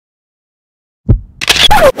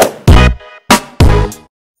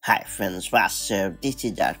Hi friends, what's up? This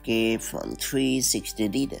is Arcade from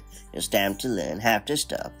 360 It's time to learn how to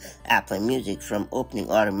stop Apple Music from opening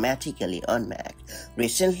automatically on Mac.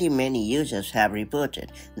 Recently, many users have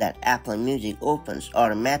reported that Apple Music opens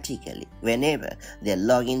automatically whenever they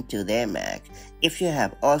log into their Mac. If you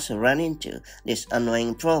have also run into this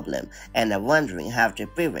annoying problem and are wondering how to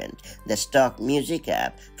prevent the stock music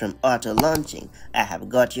app from auto-launching, I have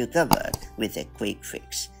got you covered with a quick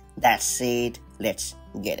fix. That said, let's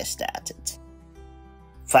get started.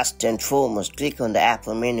 First and foremost, click on the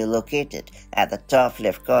Apple menu located at the top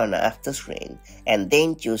left corner of the screen and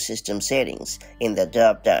then choose System Settings in the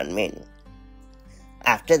drop-down menu.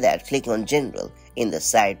 After that, click on General in the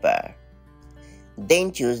sidebar.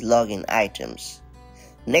 Then choose Login Items.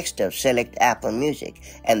 Next up, select Apple Music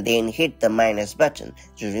and then hit the minus button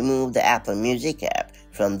to remove the Apple Music app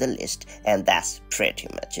from the list, and that's pretty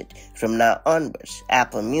much it. From now onwards,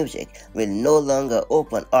 Apple Music will no longer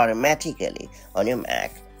open automatically on your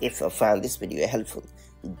Mac. If you found this video helpful,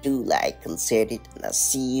 do like and share it, and I'll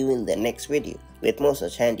see you in the next video with more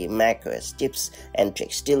such handy macOS tips and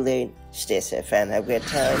tricks. Till then, stay safe and have a great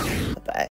time. Bye-bye.